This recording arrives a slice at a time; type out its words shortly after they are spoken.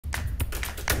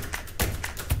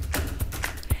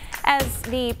As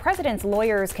the president's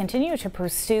lawyers continue to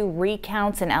pursue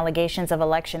recounts and allegations of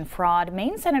election fraud,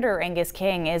 Maine Senator Angus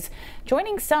King is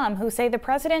joining some who say the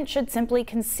president should simply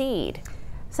concede.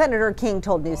 Senator King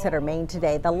told Newsletter Maine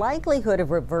today the likelihood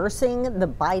of reversing the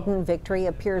Biden victory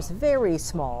appears very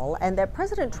small and that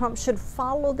President Trump should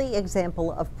follow the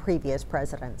example of previous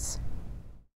presidents.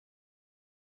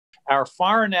 Our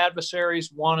foreign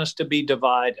adversaries want us to be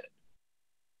divided.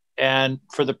 And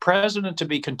for the president to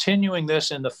be continuing this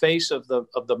in the face of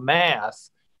the math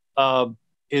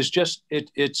is just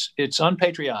it's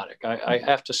unpatriotic. I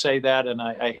have to say that, and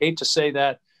I hate to say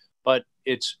that, but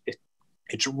it's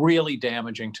really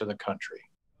damaging to the country.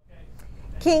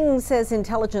 King says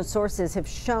intelligence sources have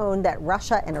shown that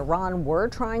Russia and Iran were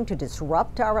trying to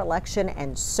disrupt our election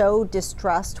and sow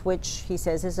distrust, which he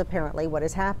says is apparently what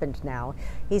has happened now.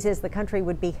 He says the country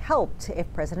would be helped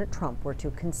if President Trump were to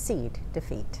concede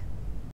defeat.